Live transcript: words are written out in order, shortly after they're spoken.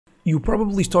You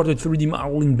probably started 3D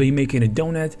modeling by making a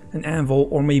donut, an anvil,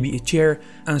 or maybe a chair,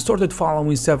 and started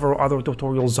following several other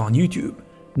tutorials on YouTube.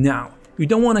 Now, you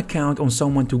don't want to count on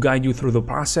someone to guide you through the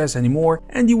process anymore,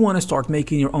 and you want to start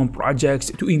making your own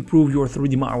projects to improve your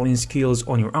 3D modeling skills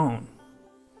on your own.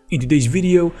 In today's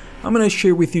video, I'm going to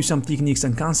share with you some techniques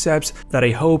and concepts that I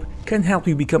hope can help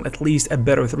you become at least a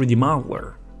better 3D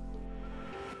modeler.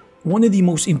 One of the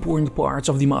most important parts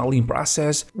of the modeling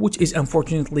process, which is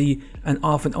unfortunately an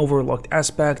often overlooked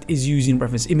aspect, is using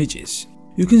reference images.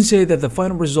 You can say that the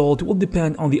final result will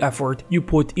depend on the effort you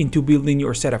put into building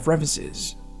your set of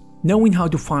references. Knowing how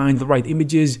to find the right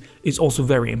images is also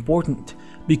very important,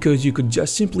 because you could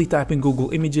just simply type in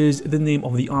Google Images the name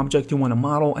of the object you want to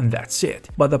model and that's it.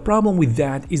 But the problem with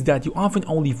that is that you often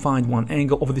only find one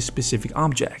angle of the specific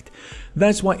object.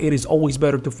 That's why it is always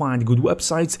better to find good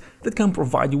websites that can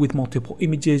provide you with multiple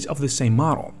images of the same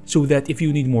model, so that if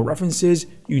you need more references,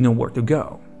 you know where to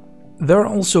go. There are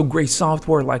also great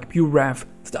software like PureRef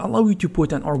that allow you to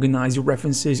put and organize your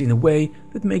references in a way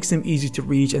that makes them easy to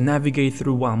reach and navigate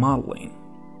through while modeling.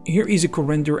 Here is a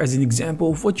co-render as an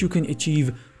example of what you can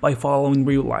achieve by following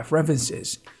real-life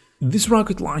references. This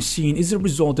rocket launch scene is a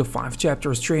result of 5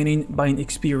 chapters training by an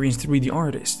experienced 3D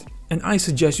artist, and I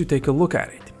suggest you take a look at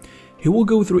it. He will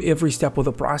go through every step of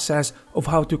the process of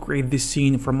how to create this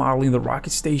scene from modeling the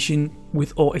rocket station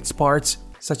with all its parts,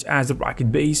 such as the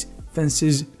rocket base,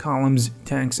 fences, columns,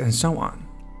 tanks, and so on.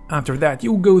 After that,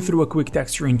 you'll go through a quick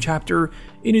texturing chapter,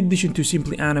 in addition to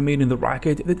simply animating the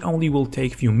rocket that only will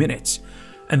take a few minutes.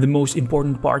 And the most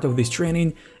important part of this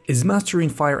training is mastering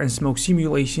fire and smoke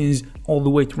simulations all the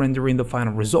way to rendering the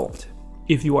final result.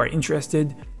 If you are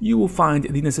interested, you will find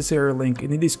the necessary link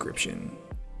in the description.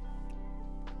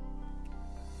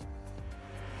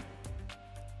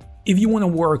 If you want to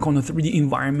work on a 3D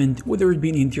environment, whether it be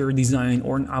an interior design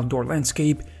or an outdoor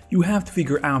landscape, you have to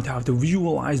figure out how to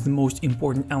visualize the most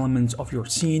important elements of your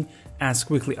scene as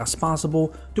quickly as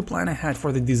possible to plan ahead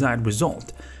for the desired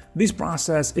result. This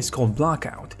process is called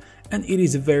blockout, and it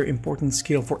is a very important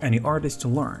skill for any artist to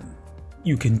learn.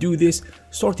 You can do this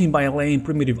starting by laying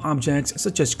primitive objects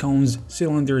such as cones,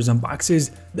 cylinders, and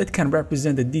boxes that can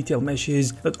represent the detailed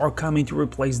meshes that are coming to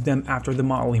replace them after the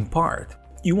modeling part.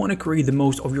 You want to create the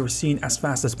most of your scene as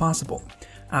fast as possible.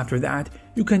 After that,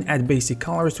 you can add basic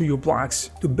colors to your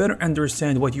blocks to better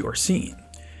understand what you are seeing.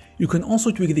 You can also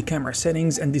tweak the camera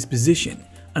settings and disposition,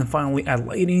 and finally add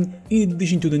lighting in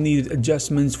addition to the needed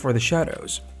adjustments for the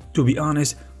shadows. To be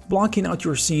honest, blocking out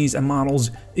your scenes and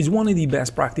models is one of the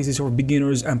best practices for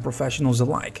beginners and professionals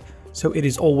alike, so it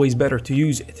is always better to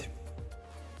use it.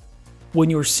 When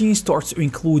your scene starts to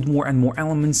include more and more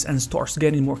elements and starts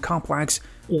getting more complex,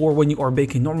 or when you are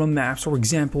making normal maps for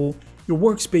example, your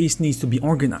workspace needs to be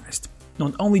organized.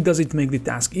 Not only does it make the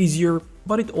task easier,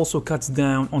 but it also cuts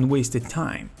down on wasted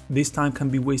time. This time can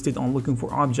be wasted on looking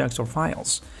for objects or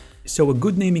files. So a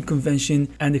good naming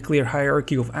convention and a clear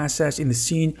hierarchy of assets in the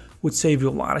scene would save you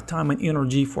a lot of time and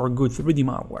energy for a good 3D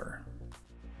modeler.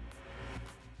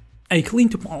 A clean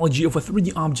topology of a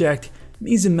 3D object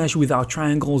means a mesh without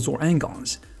triangles or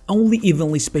angles. Only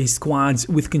evenly spaced quads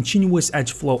with continuous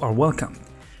edge flow are welcome.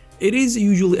 It is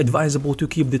usually advisable to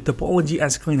keep the topology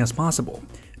as clean as possible,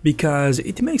 because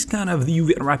it makes kind of the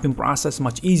UV unwrapping process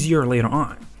much easier later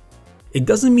on. It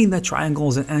doesn't mean that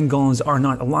triangles and angles are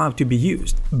not allowed to be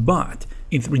used, but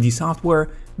in 3D software,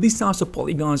 these types of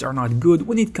polygons are not good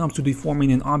when it comes to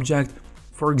deforming an object,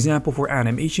 for example for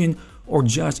animation or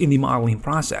just in the modeling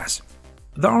process.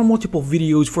 There are multiple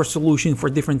videos for solutions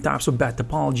for different types of bad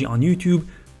topology on YouTube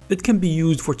that can be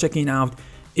used for checking out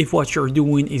if what you're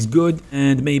doing is good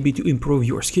and maybe to improve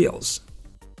your skills.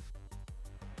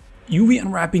 UV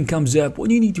unwrapping comes up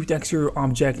when you need to texture your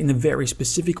object in a very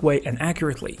specific way and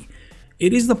accurately.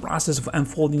 It is the process of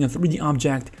unfolding a 3D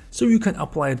object so you can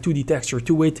apply a 2D texture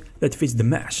to it that fits the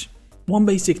mesh. One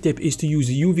basic tip is to use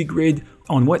a UV grid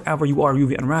on whatever you are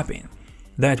UV unwrapping.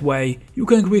 That way, you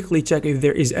can quickly check if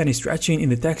there is any stretching in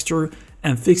the texture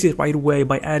and fix it right away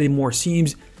by adding more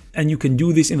seams, and you can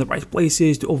do this in the right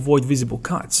places to avoid visible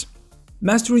cuts.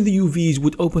 Mastering the UVs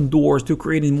would open doors to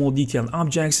creating more detailed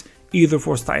objects, either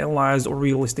for stylized or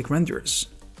realistic renders.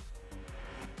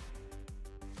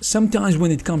 Sometimes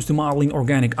when it comes to modeling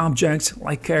organic objects,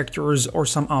 like characters or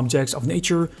some objects of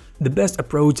nature, the best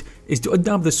approach is to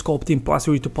adopt the sculpting plus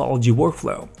topology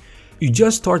workflow. You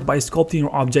just start by sculpting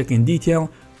your object in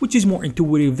detail, which is more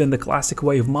intuitive than the classic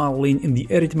way of modeling in the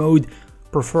edit mode,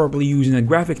 preferably using a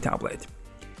graphic tablet.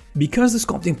 Because the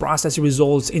sculpting process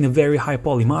results in a very high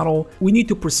poly model, we need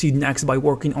to proceed next by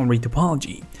working on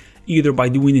retopology, either by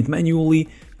doing it manually,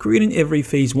 creating every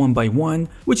phase one by one,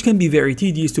 which can be very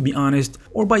tedious to be honest,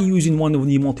 or by using one of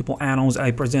the multiple add-ons I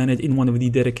presented in one of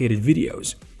the dedicated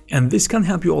videos. And this can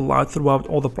help you a lot throughout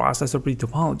all the process of 3D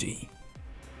topology.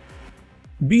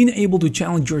 Being able to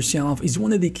challenge yourself is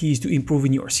one of the keys to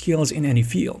improving your skills in any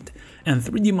field, and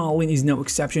 3D modeling is no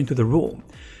exception to the rule.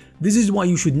 This is why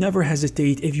you should never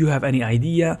hesitate if you have any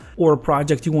idea or a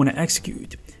project you want to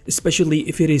execute, especially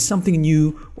if it is something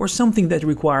new or something that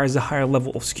requires a higher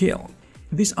level of skill.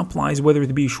 This applies whether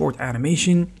it be short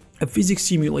animation, a physics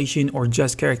simulation, or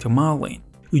just character modeling.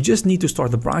 You just need to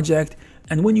start the project,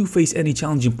 and when you face any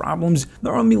challenging problems,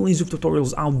 there are millions of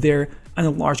tutorials out there and a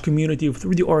large community of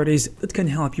 3D artists that can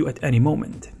help you at any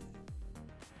moment.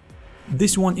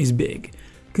 This one is big.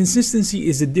 Consistency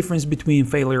is the difference between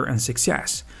failure and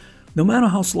success. No matter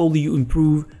how slowly you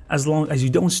improve, as long as you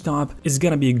don't stop, it's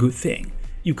gonna be a good thing.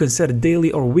 You can set a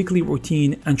daily or weekly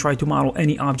routine and try to model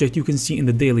any object you can see in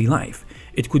the daily life.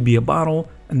 It could be a bottle,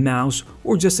 a mouse,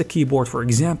 or just a keyboard, for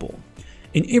example.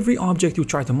 In every object you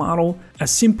try to model, as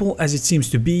simple as it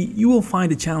seems to be, you will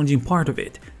find a challenging part of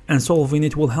it, and solving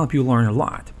it will help you learn a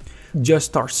lot. Just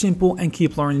start simple and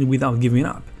keep learning without giving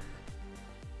up.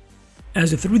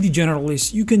 As a 3D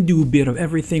generalist, you can do a bit of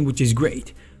everything, which is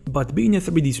great. But being a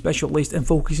 3D specialist and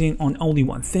focusing on only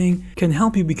one thing can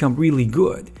help you become really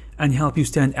good and help you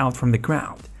stand out from the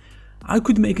crowd. I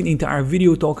could make an entire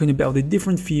video talking about the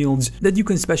different fields that you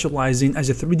can specialize in as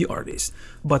a 3D artist,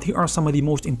 but here are some of the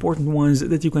most important ones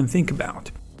that you can think about.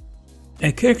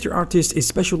 A character artist is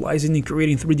specializing in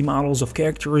creating 3D models of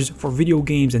characters for video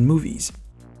games and movies.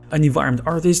 An environment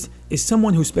artist is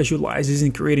someone who specializes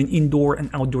in creating indoor and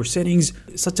outdoor settings,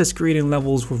 such as creating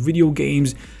levels for video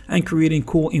games and creating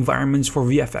cool environments for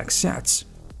VFX sets.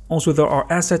 Also, there are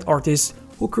asset artists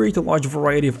who create a large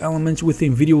variety of elements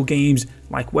within video games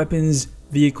like weapons,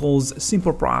 vehicles,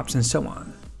 simple props, and so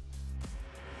on.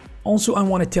 Also, I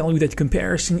want to tell you that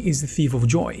comparison is the thief of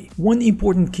joy. One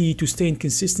important key to staying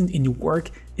consistent in your work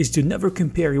is to never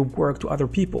compare your work to other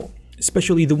people,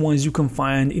 especially the ones you can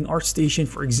find in ArtStation,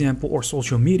 for example, or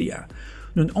social media.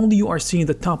 Not only you are seeing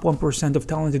the top 1% of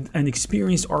talented and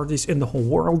experienced artists in the whole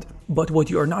world, but what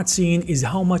you are not seeing is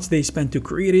how much they spent to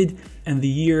create it and the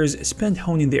years spent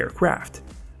honing their craft.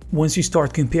 Once you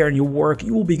start comparing your work,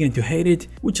 you will begin to hate it,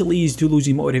 which leads to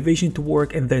losing motivation to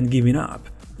work and then giving up,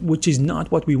 which is not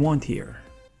what we want here.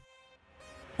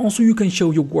 Also, you can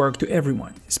show your work to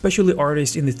everyone, especially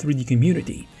artists in the 3D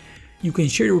community. You can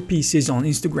share your pieces on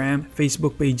Instagram,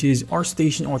 Facebook pages,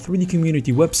 ArtStation, or 3D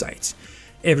community websites.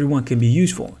 Everyone can be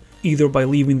useful, either by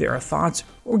leaving their thoughts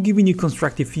or giving you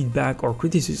constructive feedback or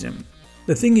criticism.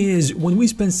 The thing is, when we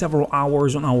spend several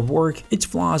hours on our work, its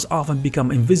flaws often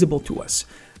become invisible to us.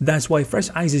 That's why fresh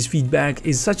eyes' feedback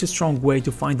is such a strong way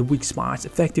to find the weak spots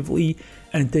effectively,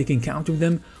 and taking count of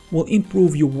them will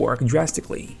improve your work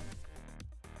drastically.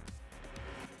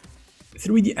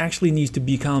 3D actually needs to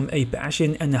become a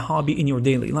passion and a hobby in your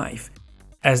daily life,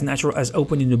 as natural as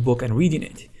opening a book and reading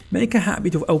it. Make a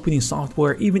habit of opening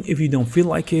software even if you don't feel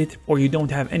like it or you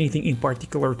don't have anything in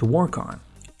particular to work on.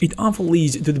 It often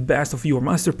leads to the best of your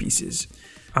masterpieces.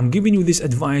 I'm giving you this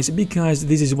advice because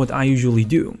this is what I usually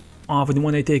do. Often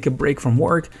when I take a break from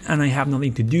work and I have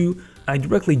nothing to do, I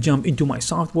directly jump into my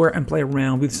software and play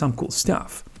around with some cool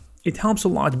stuff. It helps a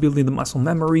lot building the muscle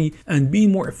memory and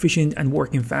being more efficient and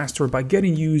working faster by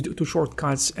getting used to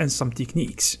shortcuts and some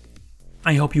techniques.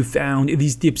 I hope you found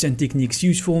these tips and techniques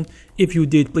useful. If you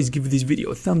did, please give this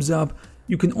video a thumbs up.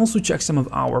 You can also check some of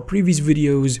our previous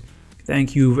videos.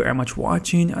 Thank you very much for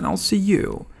watching, and I'll see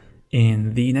you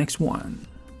in the next one.